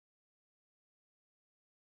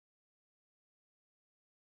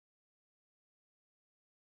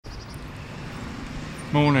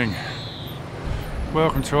Morning.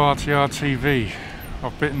 Welcome to RTR TV.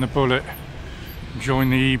 I've bitten the bullet,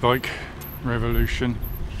 joined the e-bike revolution,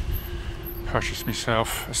 purchased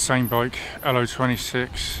myself a Samebike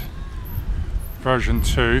LO26 version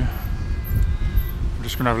 2. I'm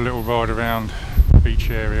just going to have a little ride around the beach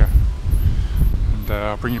area and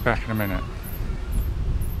I'll bring you back in a minute.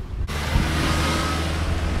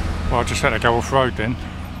 Well, I just had to go off-road then,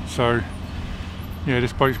 so yeah,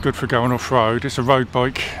 this bike's good for going off-road. It's a road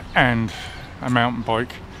bike and a mountain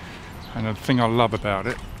bike, and the thing I love about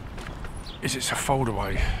it is it's a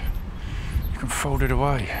foldaway. You can fold it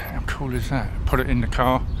away. How cool is that? Put it in the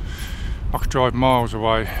car. I could drive miles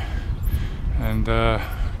away and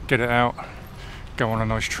get it out, go on a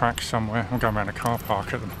nice track somewhere. I'm going around a car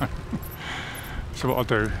park at the moment. So what I'll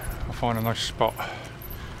do, I'll find a nice spot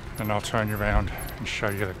and I'll turn you around and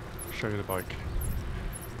show you the bike.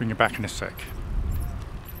 Bring you back in a sec.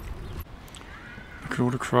 Look at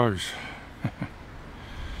all the crows.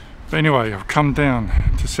 But anyway, I've come down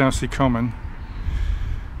to Southsea Common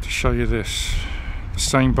to show you this. The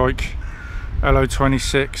Samebike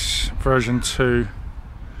LO26 version 2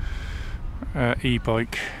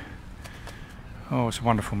 e-bike. Oh, it's a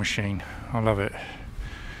wonderful machine. I love it.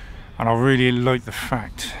 And I really like the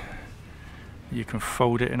fact that you can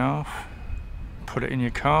fold it in half, put it in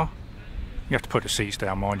your car. You have to put the seats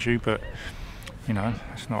down, mind you, but you know,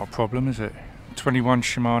 that's not a problem, is it? 21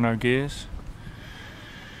 Shimano gears.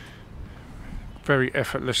 Very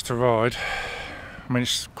effortless to ride. I mean,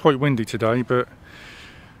 it's quite windy today, but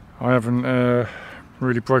I haven't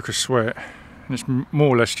really broke a sweat. And it's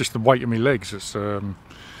more or less just the weight of my legs that's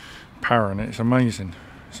powering it. It's amazing.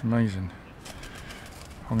 It's amazing.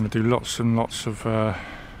 I'm going to do lots and lots of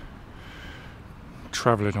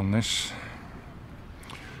travelling on this.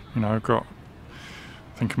 You know, I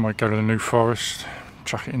think I might go to the New Forest,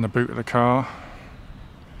 chuck it in the boot of the car,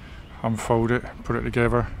 unfold it, put it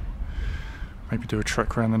together, maybe do a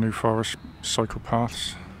trek around the New Forest cycle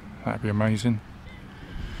paths. That'd be amazing.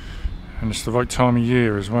 And it's the right time of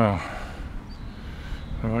year as well.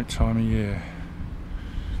 The right time of year.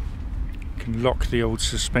 You can lock the old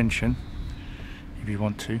suspension if you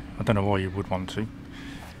want to. I don't know why you would want to.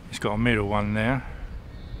 It's got a middle one there.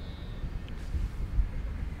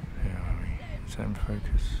 Is that in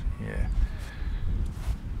focus? Yeah.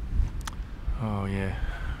 Oh yeah.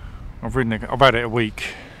 I've had it a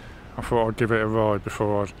week. I thought I'd give it a ride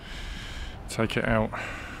before I'd take it out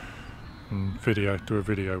and do a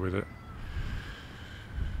video with it.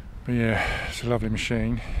 But yeah, it's a lovely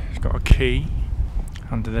machine. It's got a key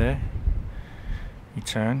under there. You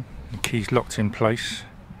turn, the key's locked in place,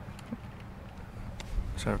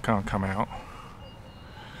 so it can't come out.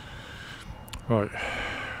 Right,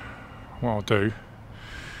 what I'll do,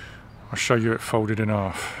 I'll show you it folded in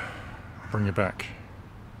half. I'll bring you back.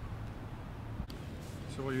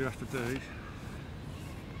 So what you have to do,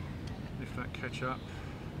 lift that catch up,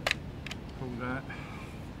 pull that,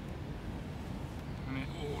 and it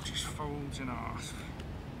all just folds in half.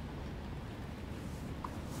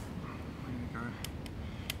 There you go.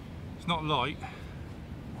 It's not light.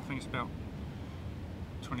 I think it's about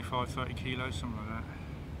 25-30 kilos, something like that.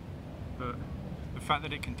 But the fact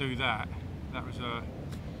that it can do that, that was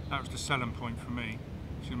the selling point for me.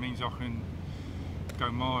 So it means I can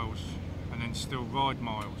go miles and then still ride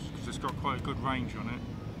miles, because it's got quite a good range on it.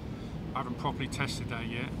 I haven't properly tested that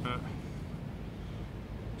yet, but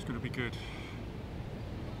it's going to be good.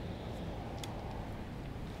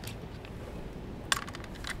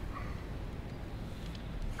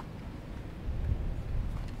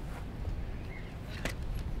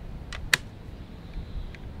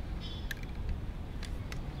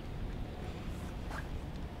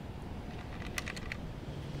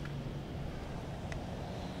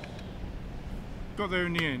 Got there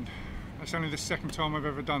in the end. That's only the second time I've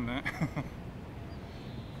ever done that.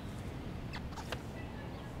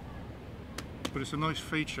 But it's a nice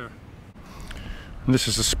feature. And this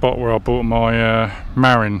is the spot where I bought my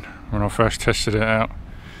Marin when I first tested it out.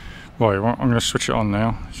 Right, I'm going to switch it on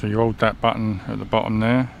now. So you hold that button at the bottom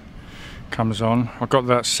there, comes on. I've got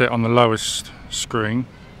that set on the lowest screen,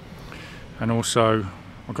 and also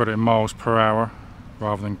I've got it in miles per hour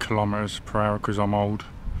rather than kilometers per hour, because I'm old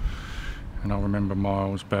and I remember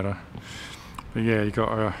miles better. But yeah, you got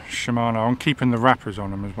a Shimano. I'm keeping the wrappers on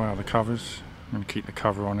them as well, the covers. I'm going to keep the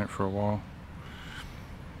cover on it for a while.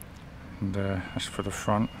 And that's for the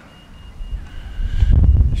front.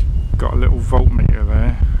 It's got a little voltmeter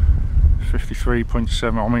there,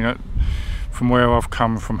 53.7. I mean, from where I've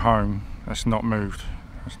come from home, that's not moved.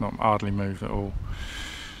 That's not hardly moved at all.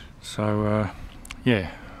 So yeah,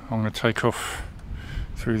 I'm going to take off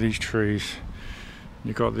through these trees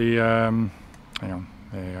You've got the, hang on,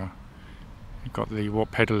 there you are. You've got the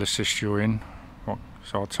what pedal assist you're in.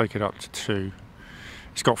 So I'll take it up to 2.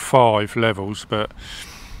 It's got 5 levels, but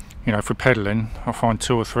you know, for pedalling, I find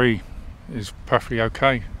 2 or 3 is perfectly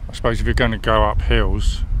okay. I suppose if you're going to go up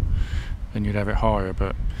hills, then you'd have it higher,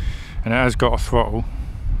 and it has got a throttle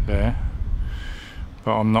there,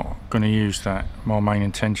 but I'm not going to use that. My main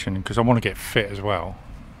intention, because I want to get fit as well.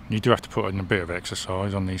 You do have to put in a bit of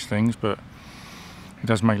exercise on these things, but it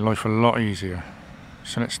does make life a lot easier.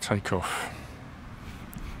 So let's take off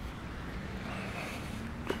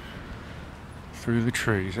through the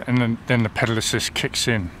trees, and then the pedal assist kicks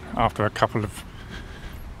in after a couple of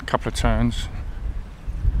turns.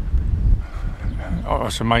 Oh,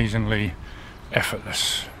 it's amazingly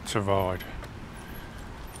effortless to ride.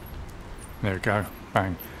 There we go,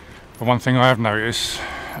 bang. But one thing I have noticed,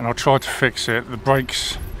 and I tried to fix it, the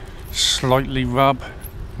brakes slightly rub.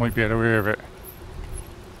 Might be able to hear it.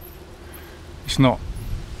 It's not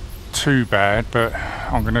too bad, but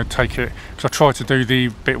I'm going to take it, because I tried to do the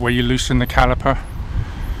bit where you loosen the caliper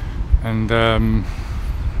and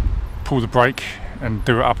pull the brake and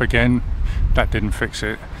do it up again. That didn't fix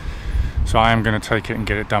it, so I am going to take it and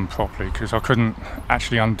get it done properly, because I couldn't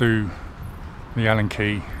actually undo the Allen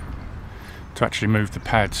key to actually move the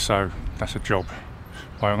pads, so that's a job.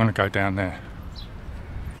 Right, I'm going to go down there.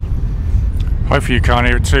 Hopefully you can't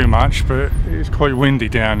hear it too much, but it's quite windy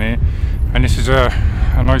down here, and this is a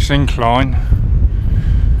nice incline,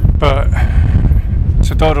 but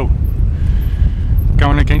it's a doddle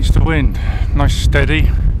going against the wind. Nice steady,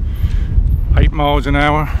 8 miles an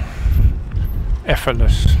hour,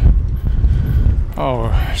 effortless.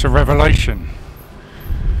 Oh, it's a revelation.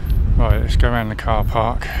 Right, let's go around the car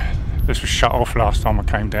park. This was shut off last time I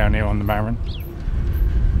came down here on the Marin.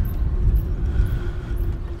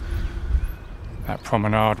 That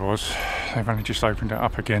promenade was. They've only just opened it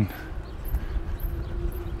up again.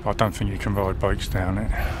 But I don't think you can ride bikes down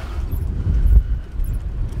it.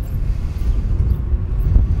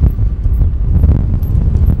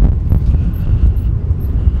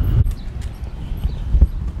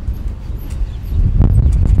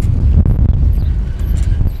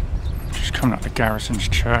 Just coming up to Garrison's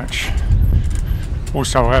Church.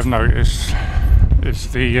 Also, I have noticed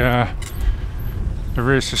is the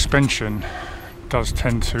rear suspension does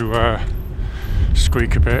tend to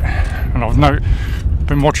squeak a bit, and I've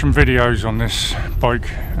been watching videos on this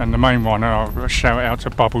bike, and the main one, I'll shout out to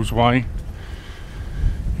Bubbles Way.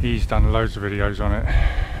 He's done loads of videos on it,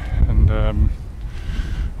 and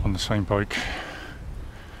on the same bike.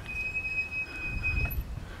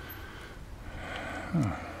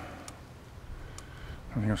 Oh.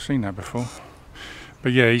 I think I've seen that before,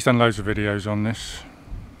 but yeah, he's done loads of videos on this,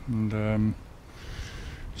 and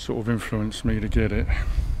sort of influenced me to get it.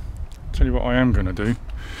 Tell you what I am going to do,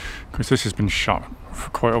 because this has been shut for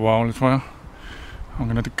quite a while as well. I'm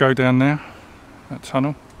going to go down there, that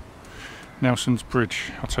tunnel, Nelson's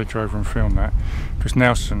Bridge. I'll take you over and film that, because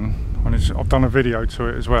Nelson, I've done a video to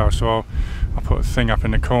it as well, so I'll put a thing up in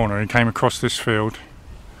the corner. He came across this field,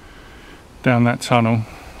 down that tunnel,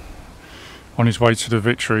 on his way to the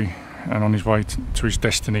Victory, and on his way to his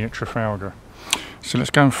destiny at Trafalgar. So let's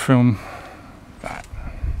go and film that.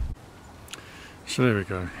 So there we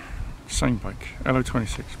go, Samebike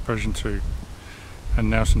LO26 version 2 and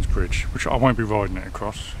Nelson's Bridge, which I won't be riding it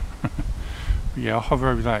across. But yeah, I'll hover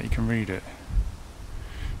over that, you can read it.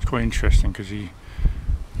 It's quite interesting because he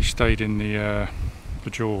stayed in the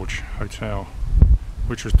George Hotel,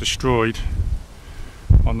 which was destroyed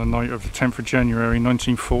on the night of the 10th of January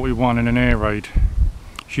 1941 in an air raid,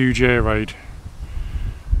 huge air raid.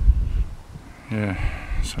 Yeah,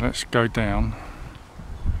 so let's go down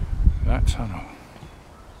that tunnel.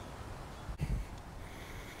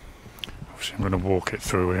 I'm going to walk it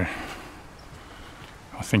through here.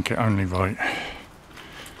 I think it only right.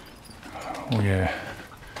 Oh yeah,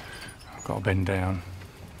 I've got to bend down.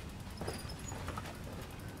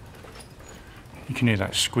 You can hear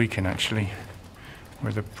that squeaking actually,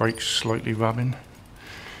 where the brake's slightly rubbing.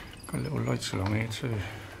 Got little lights along here too.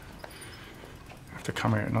 I have to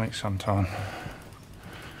come here at night sometime.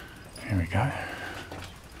 Here we go.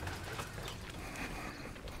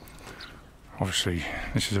 Obviously,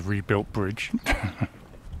 this is a rebuilt bridge.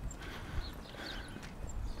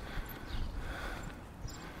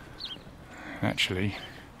 Actually,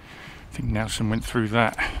 I think Nelson went through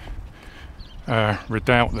that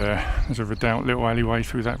Rideout there. There's a Rideout, little alleyway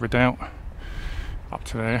through that Rideout, up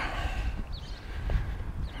to there.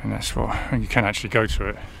 And that's what, and you can actually go to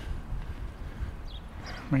it.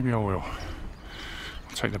 Maybe I will.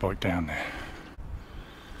 I'll take the bike down there.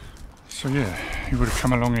 So yeah, he would have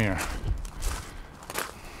come along here.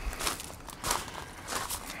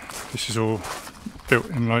 This is all built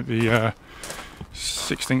in like the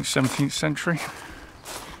 16th, 17th century.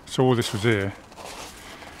 So all this was here.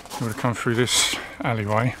 You would have come through this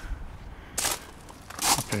alleyway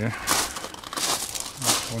up here.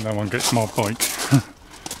 Well, no one gets my bike.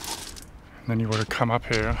 And then you would have come up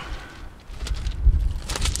here.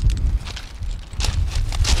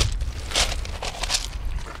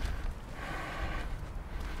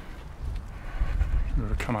 You would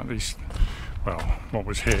have come up these, well, what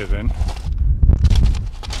was here then.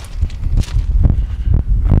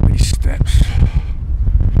 Up these steps.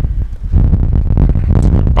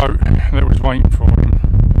 The boat that was waiting for them.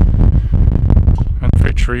 And the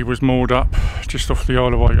Victory was moored up just off the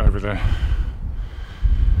Isle of Wight over there.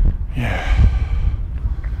 Yeah.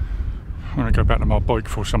 I'm going to go back to my bike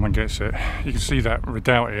before someone gets it. You can see that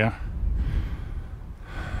Rideout here.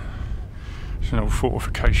 It's an old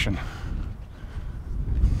fortification.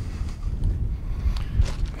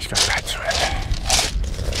 Let's go back to it.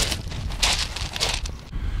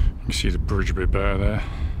 You can see the bridge a bit better there.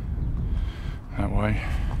 That way.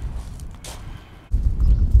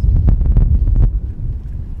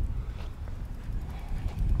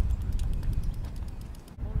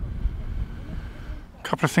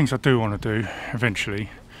 Couple of things I do want to do eventually.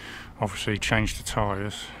 Obviously change the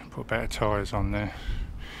tyres, put better tyres on there,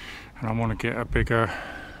 and I want to get a bigger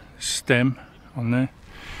stem on there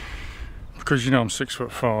because, you know, I'm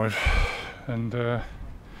 6'5", and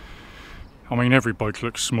I mean, every bike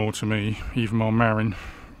looks small to me. Even my Marin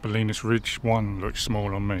Bolinas Ridge 1 looks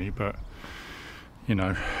small on me, but you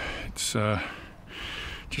know, it's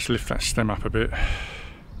just lift that stem up a bit.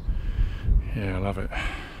 Yeah, I love it.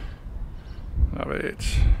 Love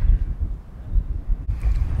it.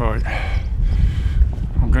 Right,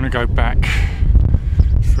 I'm going to go back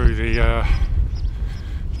through the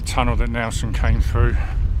tunnel that Nelson came through.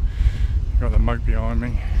 Got the moat behind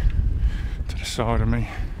me, to the side of me,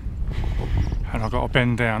 and I've got to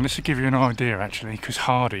bend down. This will give you an idea actually, because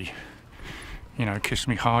Hardy, you know, Kiss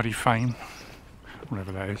Me Hardy fame,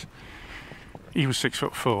 whatever that is, he was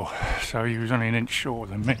 6'4", so he was only an inch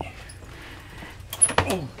shorter than me.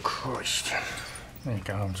 Oh Christ. There you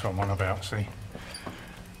go, that's what I'm on about, see.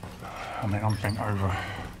 I mean, I'm bent over.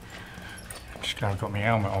 Just glad I've got my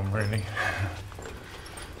helmet on, really.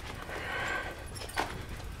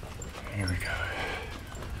 Here we go.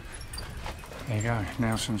 There you go,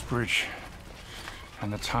 Nelson's Bridge.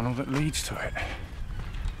 And the tunnel that leads to it.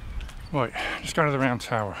 Right, let's go to the round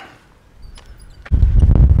tower.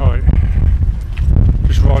 Right,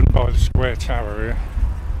 just riding by the square tower here.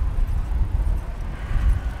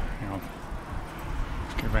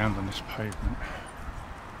 Get around on this pavement.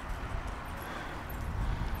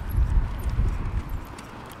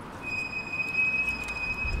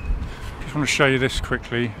 Just want to show you this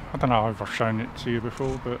quickly. I don't know if I've shown it to you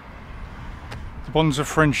before, but the Bonds of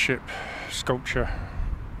Friendship sculpture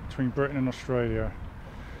between Britain and Australia,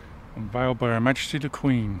 unveiled by Her Majesty the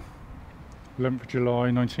Queen, 11th of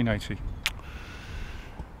July 1980,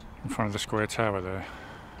 in front of the square tower there.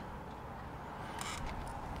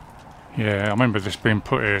 Yeah, I remember this being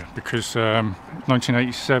put here because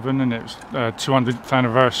 1987, and it was 200th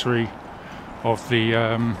anniversary of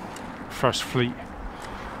the first fleet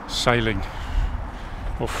sailing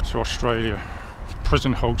off to Australia.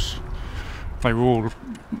 Prison hulks, they were all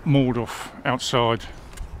moored off outside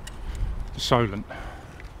the Solent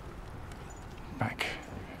back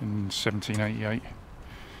in 1788,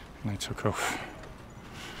 and they took off.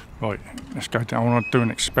 Right, let's go down. I want to do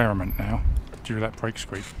an experiment now. Do that brake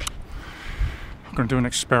squeak. I'm going to do an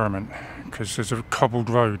experiment because there's a cobbled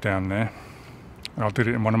road down there. I did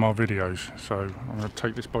it in one of my videos, so I'm going to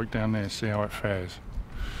take this bike down there and see how it fares.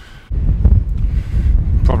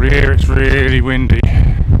 Probably here it's really windy,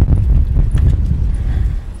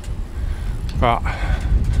 but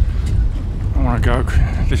I want to go.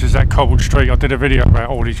 This is that cobbled street. I did a video about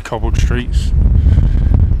all these cobbled streets.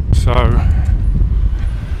 So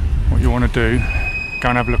what you want to do, go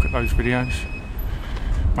and have a look at those videos.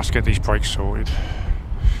 Must get these brakes sorted.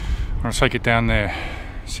 I'm going to take it down there,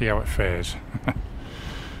 see how it fares.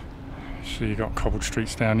 So you got cobbled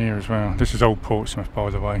streets down here as well. This is old Portsmouth, by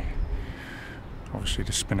the way. Obviously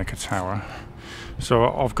the Spinnaker Tower. So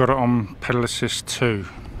I've got it on pedal assist 2,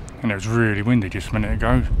 and it was really windy just a minute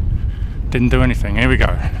ago. Didn't do anything. Here we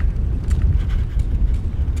go.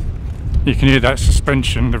 You can hear that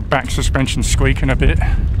suspension, the back suspension squeaking a bit.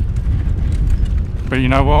 But you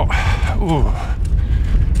know what? Ooh.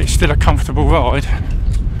 It's still a comfortable ride.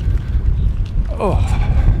 Oh.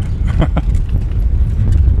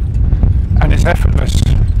 And it's effortless.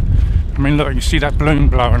 I mean, look, you see that balloon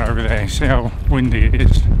blowing over there. See how windy it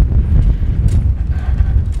is.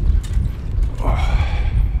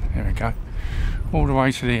 all the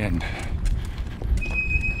way to the end.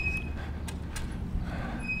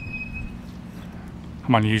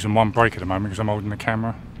 I'm only using one brake at the moment because I'm holding the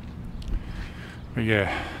camera. But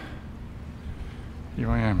yeah, here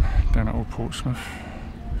I am down at Old Portsmouth.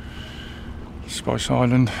 Spice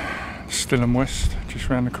Island, Still and West, just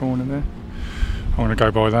round the corner there. I want to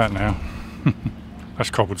go by that now. That's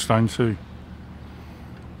cobblestone too.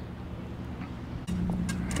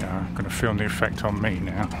 Yeah, I'm going to film the effect on me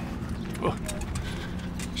now. Oh,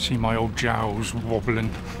 see my old jowls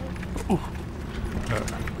wobbling. Oh,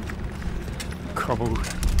 cobbled. I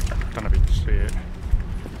don't know if you can see it.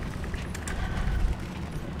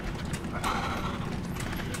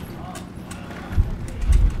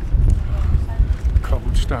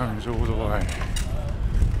 Cobbled stones all the way.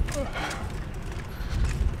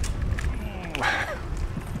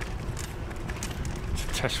 It's a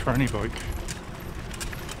test for any bike.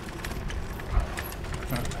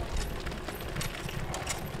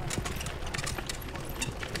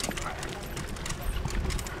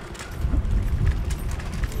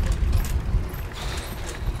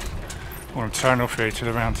 I want to turn off here to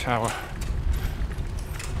the round tower.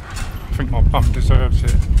 I think my bum deserves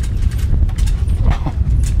it.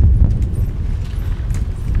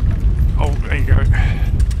 Oh, there you go.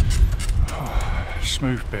 Oh,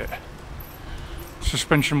 smooth bit.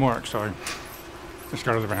 Suspension works though. Let's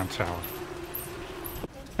go to the round tower.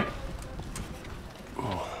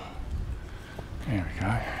 Oh, there we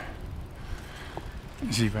go.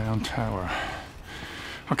 Easy round tower.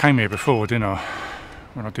 I came here before, didn't I?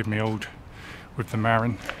 When I did my old with the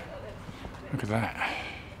Marin. Look at that.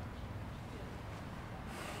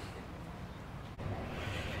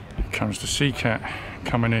 Here comes the Cant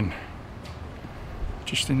coming in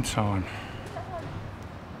just in time.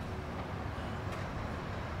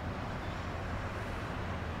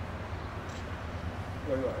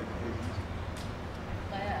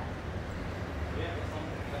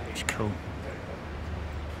 It's cool.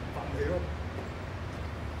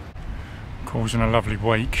 Causing a lovely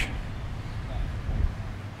wake.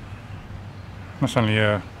 That's only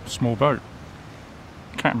a small boat.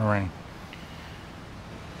 Catamaran.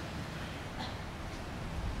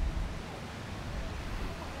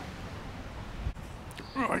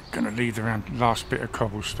 Right, gonna leave the last bit of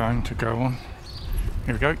cobblestone to go on.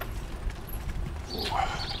 Here we go.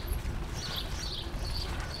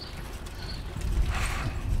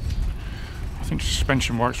 I think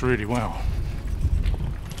suspension works really well.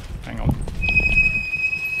 Hang on.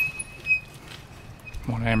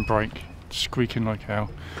 One handbrake squeaking like hell.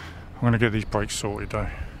 I'm going to get these brakes sorted though. I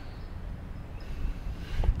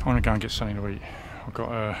want to go and get something to eat. I've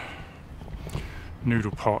got a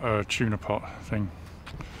noodle pot, tuna pot thing.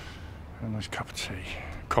 And a nice cup of tea.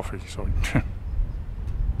 Coffee, sorry.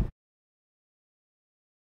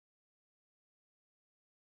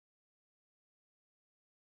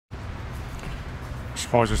 I'm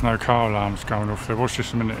surprised there's no car alarms going off. There was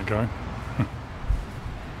just a minute ago.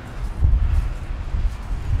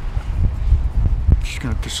 Just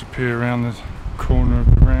going to disappear around the corner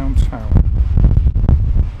of the round tower.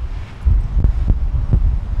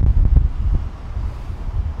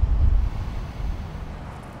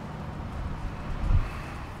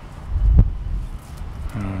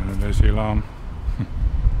 There's the alarm.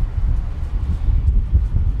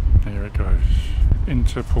 There it goes.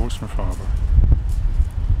 Into Portsmouth Harbour.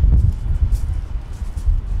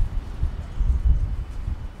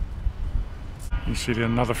 You see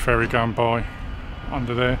another ferry going by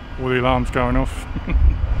under there, all the alarms going off.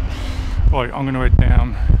 Right, I'm going to head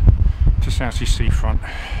down to Southsea Seafront.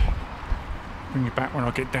 Bring you back when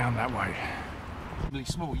I get down that way. Really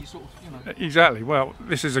small, you sort of, you know. Exactly. Well,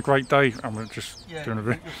 this is a great day. I'm just doing a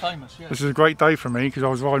bit. You're famous, yeah. This is a great day for me because I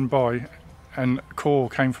was riding by, and a call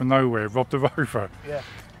came from nowhere, robbed the Rover. Yeah.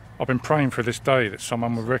 I've been praying for this day that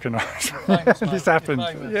someone would recognise this happened.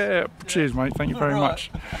 Yeah. Cheers, mate. Thank you very much.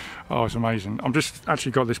 Oh, it's amazing. I'm just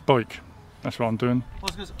actually got this bike. That's what I'm doing.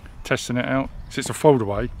 Testing it out. So it's a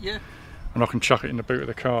foldaway. Yeah. And I can chuck it in the boot of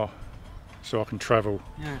the car, so I can travel.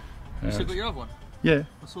 Yeah. You still got your other one? Yeah.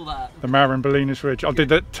 I saw that. The Marin Bolinas Ridge. I did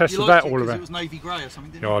that test of that all around. It was navy grey or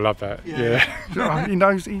something, didn't you? Oh, I love that. Yeah. He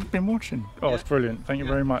knows, he's been watching. Oh, it's brilliant. Thank you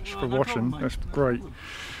very much for watching. Problem, that's great.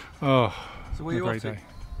 Oh, so where are you off to?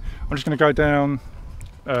 I'm just going to go down.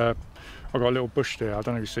 I've got a little bush there. I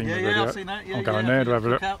don't know if you've seen the video. Yeah, I've seen that. I'm going there to have a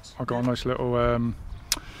look. I've got a nice little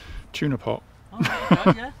tuna pot. Oh,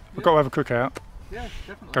 okay, yeah. I've got to have a cookout. Yeah,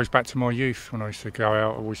 definitely. Goes back to my youth when I used to go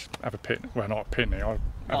out. I always have a picnic. Well, not a picnic. I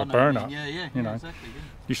have a burner. Yeah, you know. Exactly.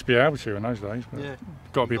 Yeah. Used to be able to in those days, but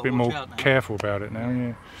got to be a bit more careful about it now.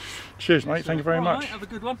 Yeah. Cheers, mate. Thank you very much. Have a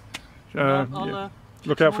good one.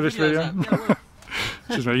 Look out for this video.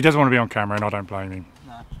 He doesn't want to be on camera, and I don't blame him.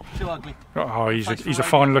 No, too ugly. Oh, he's a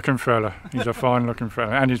fine looking fella. He's a fine looking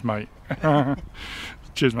fella, and his mate.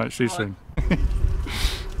 Cheers, mate. See you soon.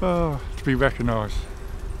 Oh, to be recognised.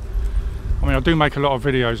 I mean, I do make a lot of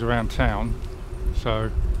videos around town, so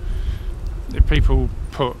if people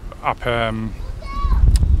put up,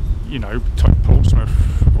 you know, type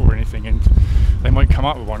Portsmouth or anything, and they might come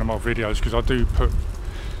up with one of my videos, because I do put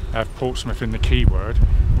Portsmouth in the keyword,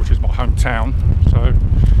 which is my hometown, so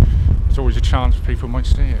there's always a chance people might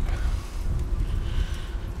see it.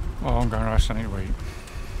 Oh, I'm going to have something to eat.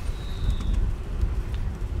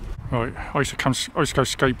 Right, I used to go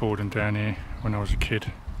skateboarding down here when I was a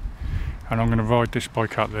kid, and I'm going to ride this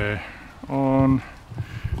bike up there on,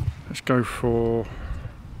 let's go for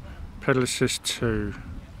pedal assist 2.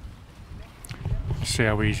 See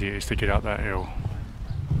how easy it is to get up that hill.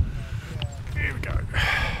 Here we go.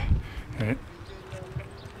 Yeah.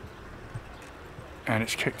 And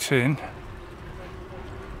it's kicked in.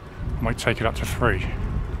 I might take it up to 3.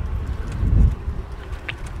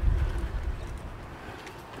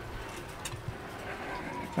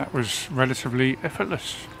 That was relatively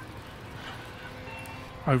effortless.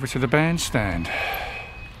 Over to the bandstand.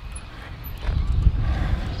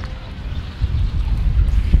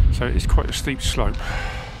 So it's quite a steep slope.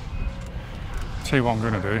 Tell you what I'm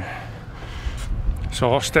going to do.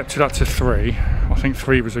 So I stepped it up to 3. I think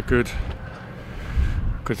 3 was a good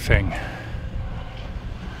thing.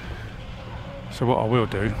 So what I will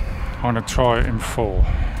do, I'm going to try it in 4.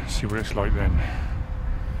 See what it's like then.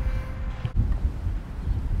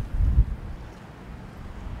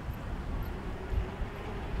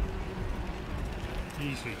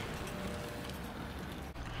 Easy.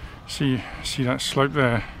 See that slope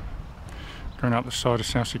there? Going up the side of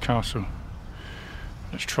Southsea Castle.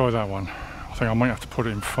 Let's try that one. I think I might have to put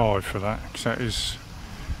it in 5 for that, because that is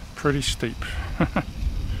pretty steep.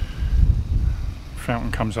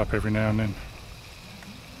 Fountain comes up every now and then.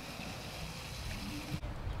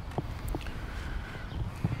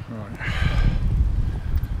 Right.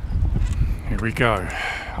 Here we go.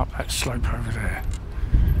 Up that slope over there.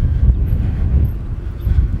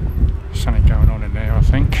 Something going on in there, I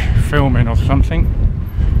think. Filming or something.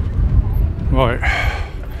 Right.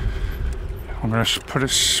 I'm going to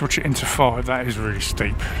switch it into 5. That is really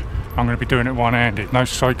steep. I'm going to be doing it one-handed. No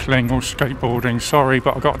cycling or skateboarding. Sorry,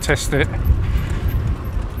 but I've got to test it.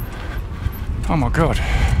 Oh my god.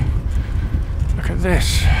 Look at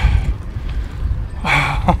this.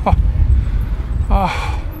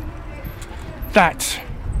 Oh, that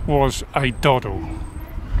was a doddle.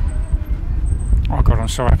 Oh god, I'm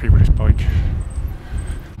so happy with this bike.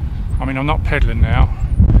 I mean, I'm not pedalling now.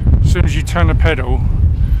 As soon as you turn the pedal,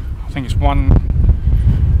 I think it's one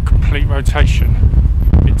complete rotation.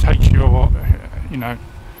 It takes your, you know,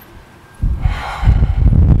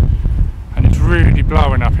 and it's really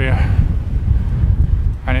blowing up here,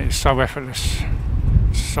 and it's so effortless,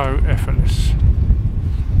 so effortless.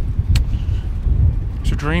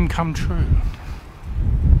 It's a dream come true.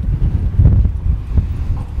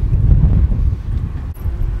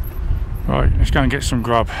 Right, let's go and get some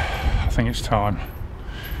grub. I think it's time.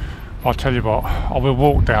 I'll tell you what, I will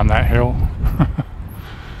walk down that hill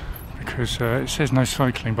because it says no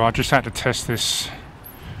cycling, but I just had to test this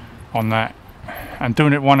on that, and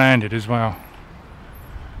doing it one-handed as well.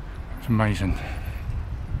 It's amazing.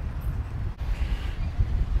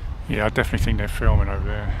 Yeah, I definitely think they're filming over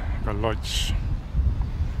there. They've got lights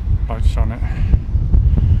on it.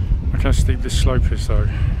 Look how steep this slope is though.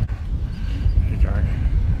 There you go.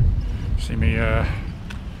 See me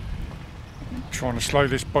trying to slow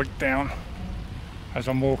this bike down as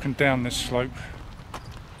I'm walking down this slope.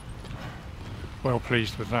 Well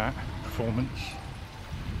pleased with that performance.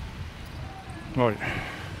 Right,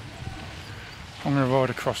 I'm going to ride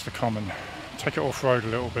across the common, take it off road a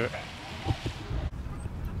little bit.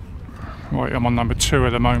 Right, I'm on number 2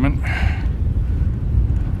 at the moment.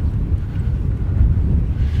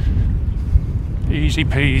 Easy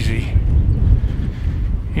peasy.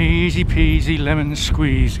 Easy peasy lemon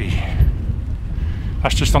squeezy.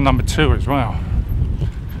 That's just on number 2 as well.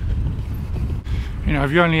 You know,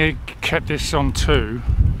 if you only kept this on 2,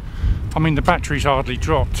 I mean the battery's hardly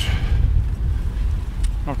dropped.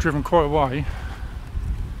 I've driven quite a way.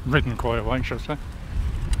 Ridden quite a way, should I say.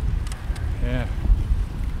 Yeah.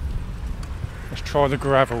 Let's try the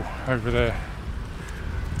gravel over there.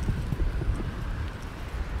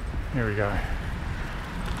 Here we go.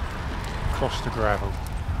 Across the gravel.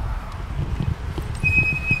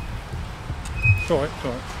 It's alright, it's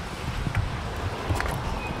alright.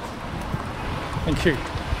 Thank you.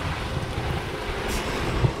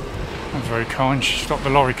 That's very kind. She stopped the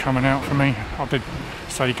lorry coming out for me. I did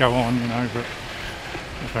say go on, you know, but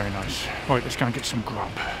it's very nice. Right, let's go and get some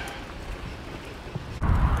grub.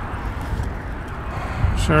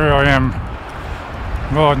 So here I am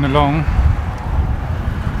riding along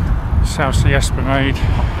South Sea Esplanade.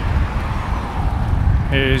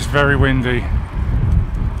 It is very windy,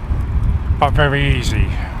 but very easy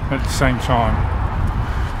at the same time.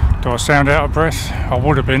 Do I sound out of breath? I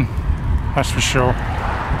would have been, that's for sure.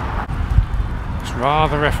 It's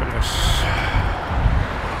rather effortless.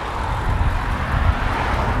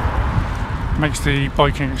 Makes the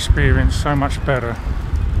biking experience so much better.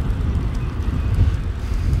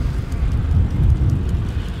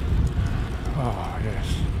 Oh yes.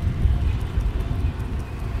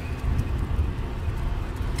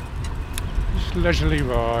 Just leisurely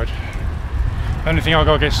ride. The only thing I've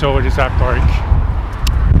got to get sorted is that brake.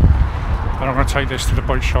 And I'm going to take this to the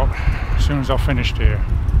bike shop as soon as I've finished here.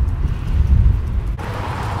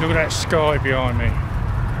 Look at that sky behind me.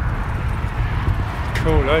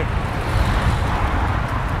 Cool, eh?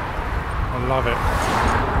 I love it.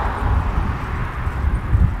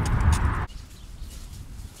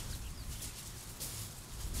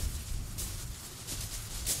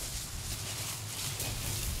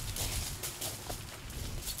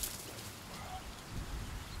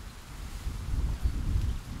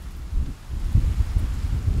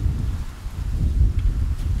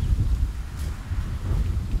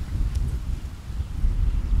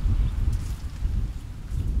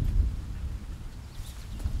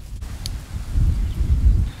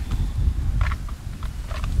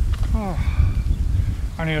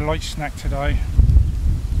 Only a light snack today.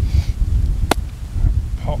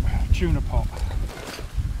 Tuna pot.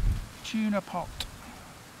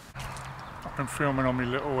 I've been filming on my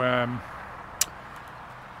little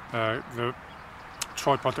the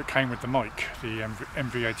tripod that came with the mic, the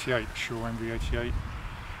MV88, the Shure MV88,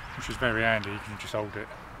 which is very handy. You can just hold it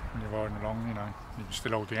when you're riding along, you know. You can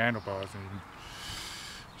still hold the handlebars even.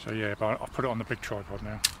 So yeah, but I've put it on the big tripod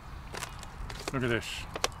now. Look at this,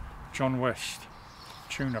 John West.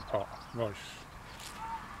 Tuna pot, rice.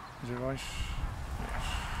 Is it rice? Yes.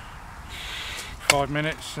 5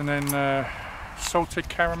 minutes and then salted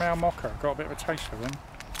caramel mocha. Got a bit of a taste of them.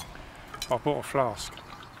 I bought a flask.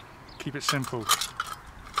 Keep it simple.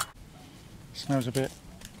 Smells a bit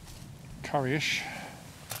curryish.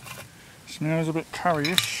 Smells a bit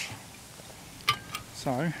curryish.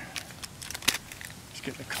 So, let's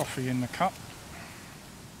get the coffee in the cup.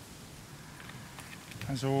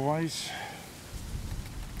 As always.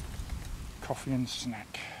 Coffee and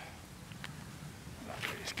snack.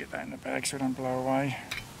 Lovely. Let's get that in the bag so it don't blow away.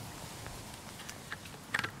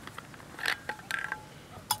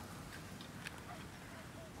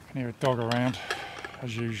 Can hear a dog around,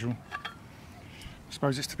 as usual. I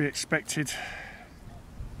suppose it's to be expected.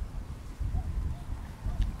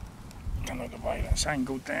 Don't know the way that's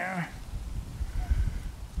angled down.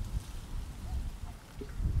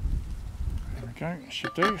 There we go, that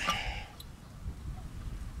should do.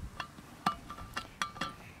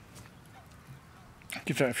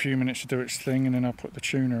 Give that a few minutes to do its thing and then I'll put the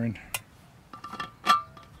tuner in.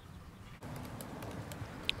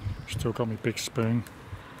 Still got my big spoon.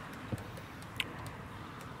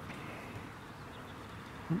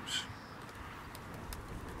 Oops.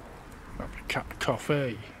 Lovely cup of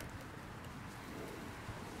coffee.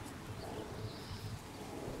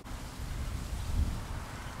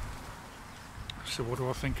 So what do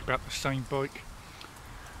I think about the Samebike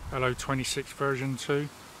LO26 version 2?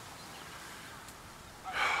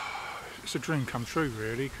 It's a dream come true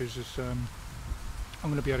really, because I'm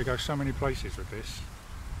going to be able to go so many places with this.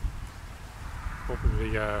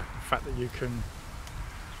 Probably the fact that you can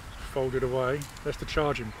fold it away. There's the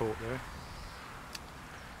charging port there,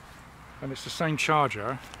 and it's the same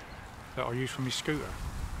charger that I use for my scooter,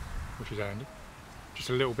 which is handy. Just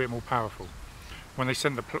a little bit more powerful. When they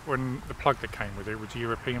sent the plug that came with it was a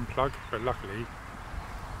European plug, but luckily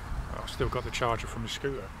I've still got the charger from the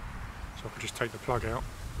scooter, so I could just take the plug out,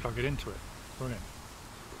 plug it into it. Brilliant.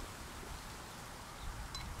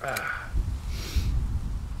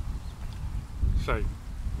 So,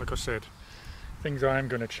 like I said, things I am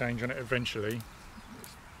going to change on it eventually.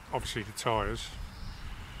 Obviously the tyres,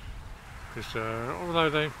 because although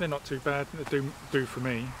they're not too bad, they do for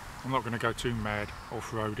me. I'm not going to go too mad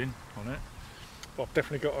off-roading on it, but I've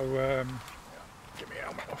definitely got to get my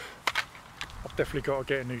helmet off. I've definitely got to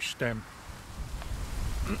get a new stem.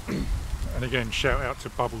 And again, shout out to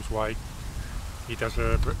Bubbles Way. He does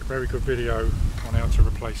a very good video on how to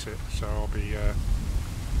replace it, so I'll be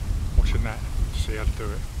watching that to see how to do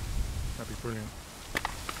it. That'd be brilliant.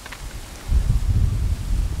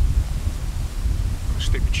 I'll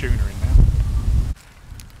stick the tuner in now.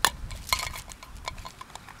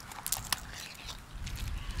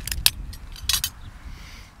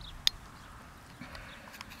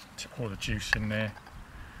 Pour the juice in there.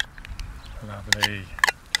 Lovely.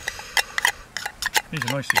 These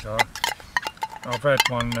are nice, these are. I've had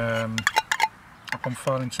one up on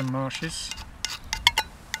Farlington Marshes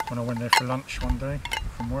when I went there for lunch one day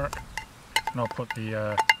from work, and I'll put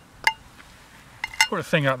the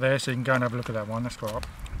thing up there so you can go and have a look at that one. That's quite up.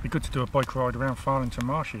 It'd be good to do a bike ride around Farlington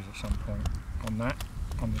Marshes at some point on that,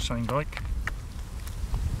 on the same bike.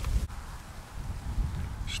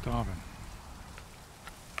 Starving,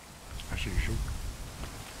 as usual.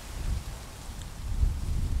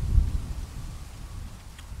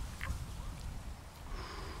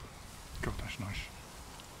 God, that's nice.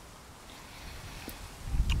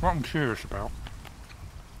 What I'm curious about,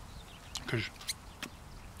 because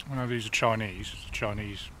I know these are Chinese, it's a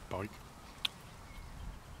Chinese bike.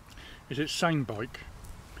 Is it Samebike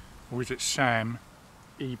or is it Sam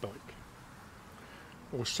e-bike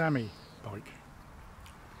or Sammy bike?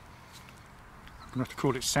 I'm going to have to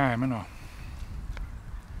call it Sam, ain't I?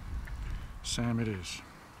 Sam it is.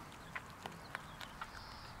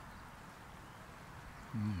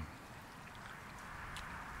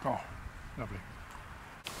 Oh, lovely.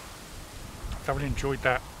 I thoroughly enjoyed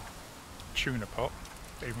that tuna pot.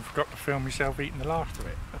 I even forgot to film myself eating the last of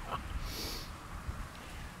it.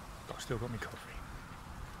 But I've still got my coffee.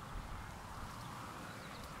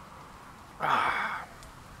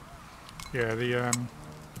 Yeah,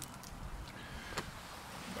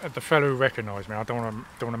 the fellow who recognised me, I don't want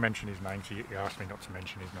to mention his name, so he asked me not to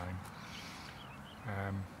mention his name.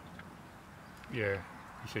 Yeah,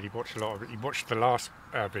 he said he watched a lot of it. He watched the last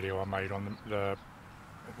video I made on the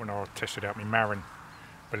when I tested out my Marin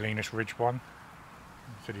Bolinas Ridge one.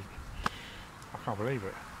 He said I can't believe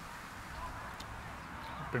it.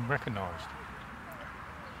 I've been recognised.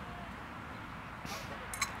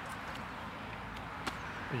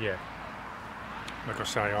 But yeah. Like I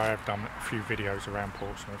say, I have done a few videos around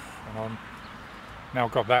Portsmouth, and I'm now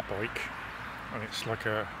got that bike, and it's like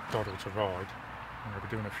a doddle to ride. I'm going to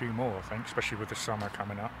be doing a few more, I think, especially with the summer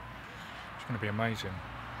coming up. It's going to be amazing.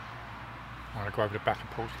 I'm going to go over the back of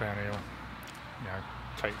Portsdown here, you know,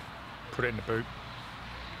 put it in the boot,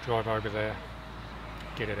 drive over there,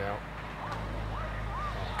 get it out.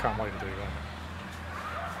 Oh, I can't wait to do that.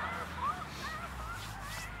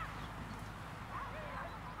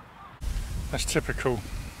 That's typical.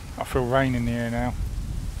 I feel rain in the air now.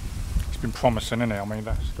 It's been promising, isn't it? I mean,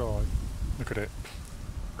 that sky. Look at it.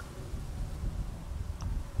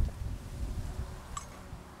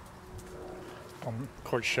 I'm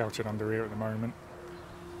quite sheltered under here at the moment.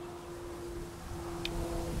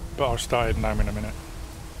 But I'll start heading home in a minute.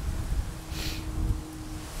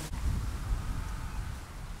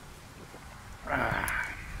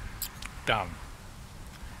 Done.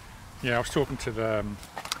 Yeah, I was talking to the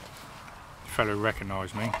fellow who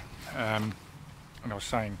recognised me, and I was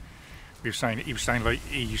saying, he was saying like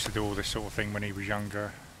he used to do all this sort of thing when he was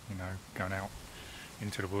younger, you know, going out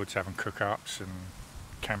into the woods, having cook-ups and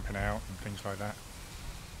camping out and things like that.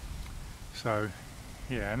 So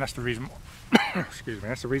yeah, and that's the reason excuse me,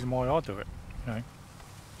 that's the reason why I do it, you know,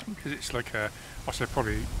 because it's like I say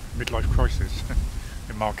probably midlife crisis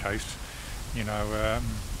in my case, you know,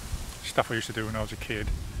 stuff I used to do when I was a kid,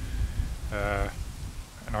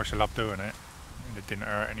 and I used to love doing it, and it didn't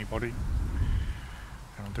hurt anybody,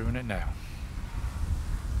 and I'm doing it now.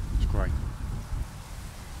 It's great.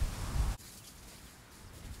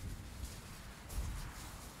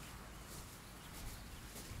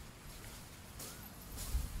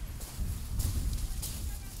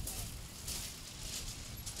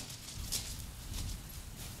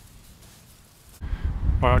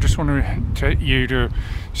 Well, I just want you to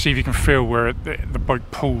see if you can feel where the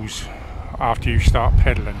bike pulls after you start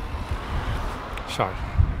pedalling. So,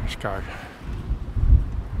 let's go.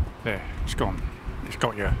 There, it's gone. It's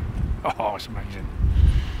got you. Oh, it's amazing.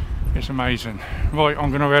 It's amazing. Right, I'm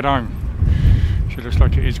going to head home. It looks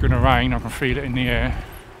like it is going to rain. I can feel it in the air.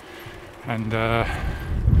 And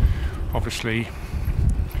obviously,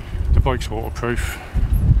 the bike's waterproof,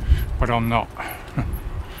 but I'm not.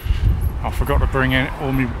 I forgot to bring in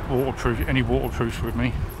all my any waterproofs with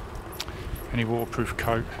me, any waterproof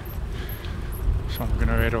coat, so I'm going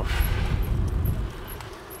to head off.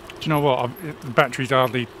 Do you know what, the battery's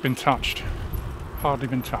hardly been touched,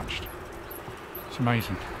 it's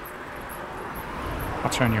amazing.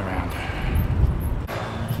 I'll turn you around.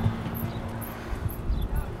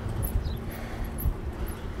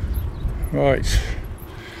 Right,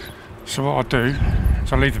 so what I'll do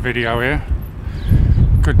is I'll leave the video here.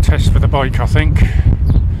 Good test for the bike, I think.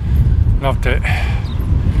 Loved it.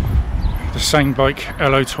 The Samebike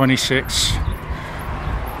LO26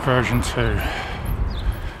 version 2.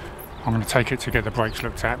 I'm going to take it to get the brakes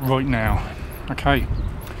looked at right now. Okay,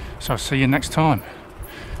 so I'll see you next time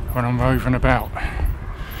when I'm roving about,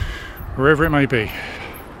 wherever it may be.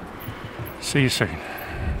 See you soon.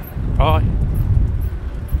 Bye.